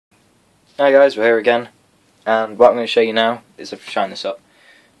Hi guys, we're here again, and what I'm going to show you now is I've shined this up.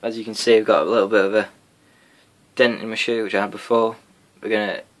 As you can see, I've got a little bit of a dent in my shoe which I had before. We're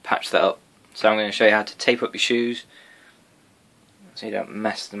going to patch that up, so I'm going to show you how to tape up your shoes so you don't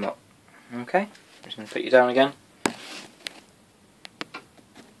mess them up. Okay, I'm just going to put you down again.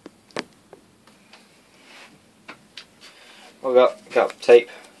 We've got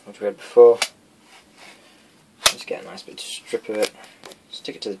tape which we had before. Just get a nice bit of strip of it,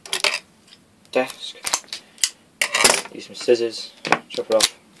 stick it to the desk, use some scissors, chop it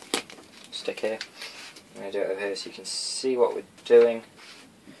off, stick here. I'm going to do it over here so you can see what we're doing.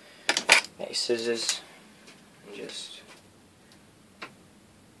 Get your scissors and just,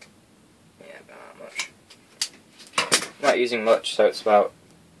 about that much. Not using much, so it's about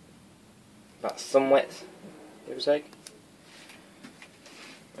thumb width, give or take.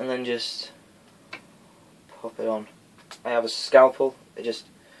 And then just pop it on. I have a scalpel, it just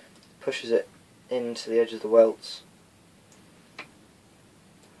pushes it into the edge of the welts.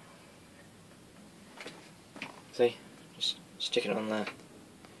 See? Just stick it on there.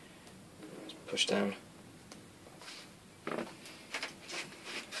 Just push down.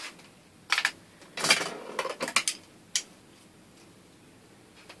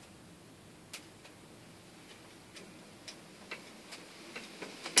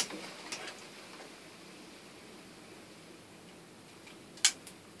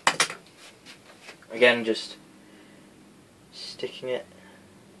 Again, just sticking it,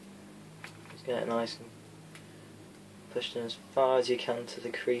 just get it nice and pushed in as far as you can to the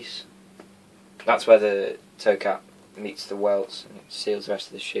crease. That's where the toe cap meets the welts and it seals the rest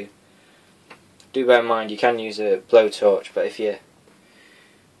of the shoe. Do bear in mind you can use a blowtorch, but if you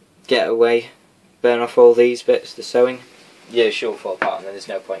get away, burn off all these bits, the sewing, your shoe will fall apart and then there's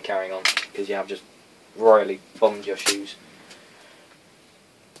no point carrying on because you have just royally bummed your shoes.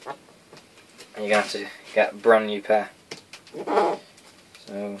 And you're going to have to get a brand new pair.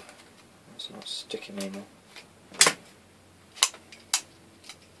 So, it's not sticking anymore.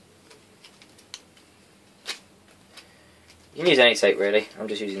 You can use any tape really, I'm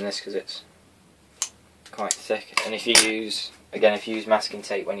just using this because it's quite thick. And if you use masking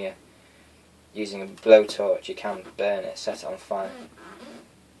tape when you're using a blowtorch, you can burn it, set it on fire.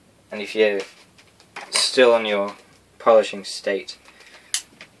 And if you're still on your polishing state,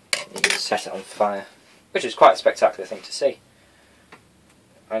 you can set it on fire, which is quite a spectacular thing to see.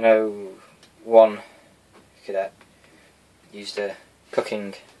 I know one cadet used a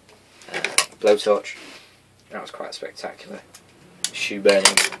cooking blowtorch. That was quite spectacular. Shoe burning.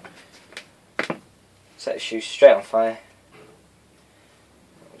 Set his shoe straight on fire.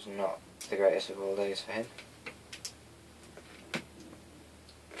 It was not the greatest of all days for him.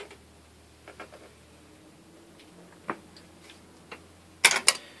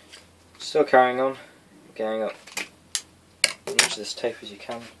 Still carrying on, getting up as much of this tape as you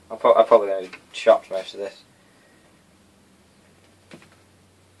can. I'm probably going to chop most of this.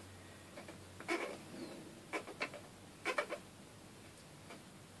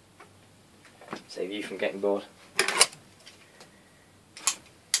 Save you from getting bored.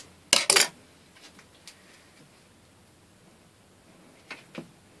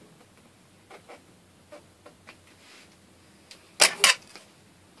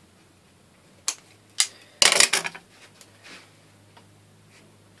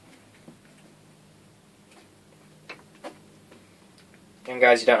 And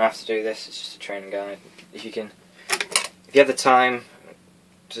guys, you don't have to do this, it's just a training guide. If you have the time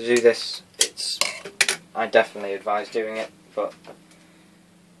to do this, I definitely advise doing it, but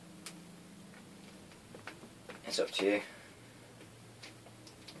it's up to you.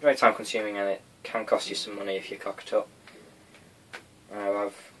 Very time consuming and it can cost you some money if you cock it up.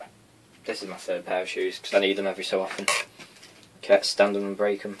 This is my third pair of shoes because I need them every so often. Can't stand them and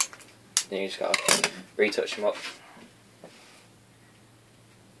break them. Then you just got to retouch them up.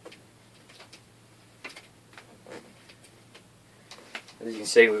 As you can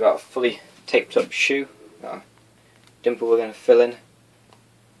see, we've got a fully taped up shoe. Got a dimple we're going to fill in.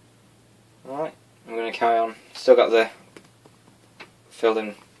 Alright, I'm going to carry on. Still got the filled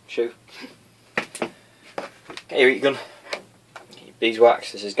in shoe. Get your heat gun. Get your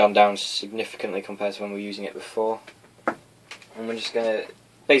beeswax. This has gone down significantly compared to when we were using it before. And we're just going to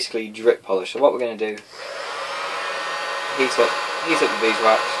basically drip polish. So what we're going to do, heat up the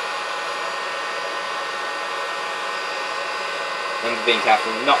beeswax. And being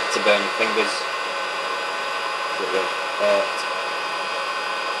careful not to burn your fingers. It will hurt.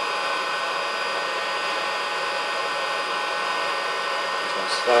 Just going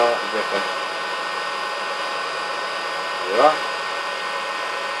to start dripping. There you are.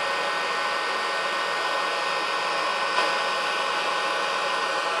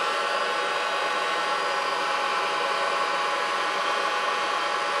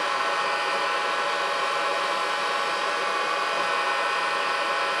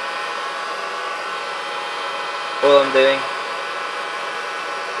 all I'm doing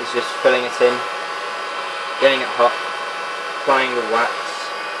is just filling it in, getting it hot, applying the wax,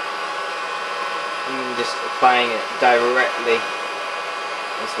 and just applying it directly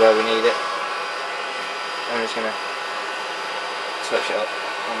into where we need it. I'm just going to touch it up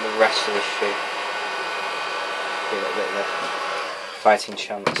on the rest of the shoe. Give it a bit of a fighting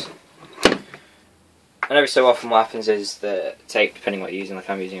chance. And every so often what happens is the tape, depending on what you're using, like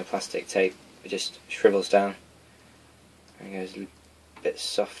I'm using a plastic tape, it just shrivels down and goes a bit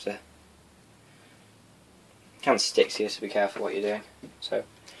softer. It can stick to you, so be careful what you're doing. So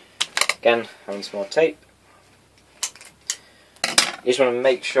again, having some more tape. You just want to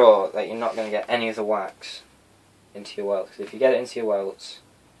make sure that you're not going to get any of the wax into your welt, because if you get it into your welts,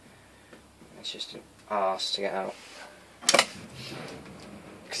 it's just an arse to get out.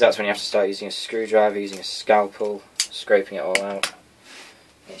 Because that's when you have to start using a screwdriver, using a scalpel, scraping it all out.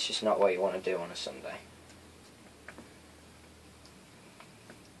 It's just not what you want to do on a Sunday.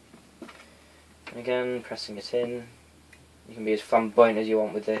 And again, pressing it in. You can be as flamboyant as you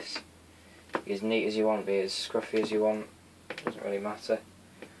want with this, be as neat as you want, be as scruffy as you want. It doesn't really matter.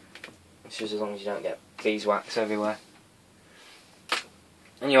 It's just as long as you don't get beeswax everywhere.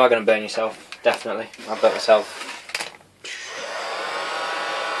 And you are going to burn yourself, definitely. I've burnt myself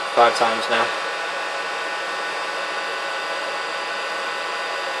 5 times now.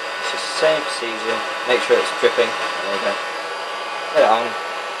 It's just the same procedure. Make sure it's dripping. There you go. Get it on.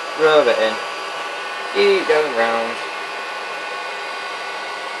 Rub it in. Keep going round.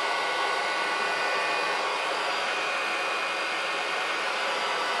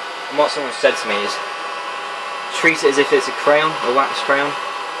 And what someone said to me is, treat it as if it's a crayon, a wax crayon,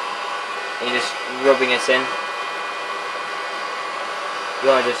 and you're just rubbing it in. You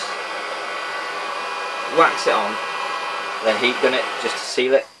want to just wax it on, then heat gun it just to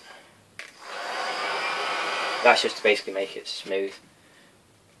seal it. That's just to basically make it smooth.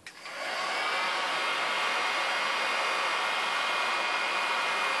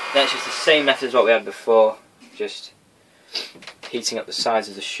 That's just the same method as what we had before, just heating up the sides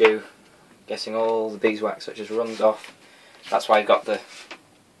of the shoe, getting all the beeswax that just runs off. That's why I've got the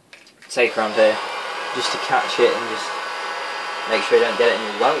tape around here, just to catch it and just make sure you don't get it in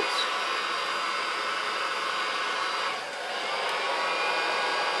your welts.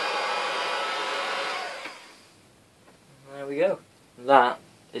 There we go. That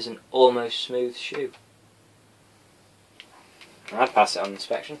is an almost smooth shoe. I'd pass it on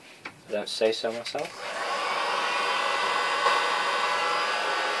inspection, I don't say so myself.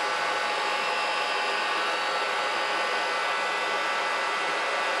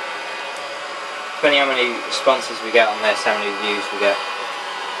 Depending how many responses we get on this, how many views we get,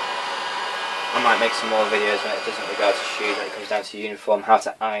 I might make some more videos when it doesn't regard to shoes, when it comes down to uniform, how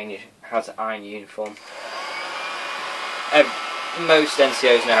to iron your uniform. Most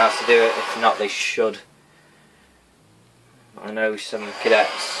NCOs know how to do it, if not they should. I know some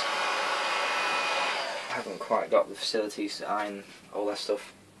cadets haven't quite got the facilities to iron all their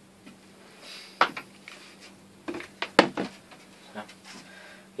stuff. So,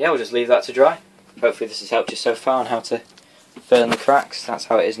 yeah, we'll just leave that to dry. Hopefully this has helped you so far on how to fill in the cracks. That's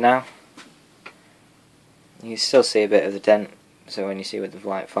how it is now. You can still see a bit of the dent, so when you see with the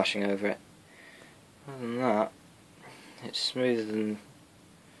light flashing over it. Other than that, it's smoother than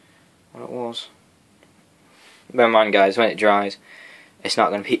what it was. Bear in mind guys, when it dries, it's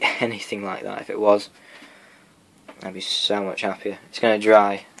not going to be anything like that. If it was, I'd be so much happier. It's going to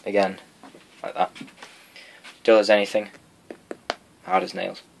dry again, like that. Dull as anything, hard as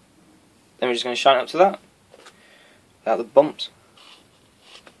nails. Then we're just going to shine up to that, without the bumps.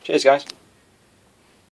 Cheers guys.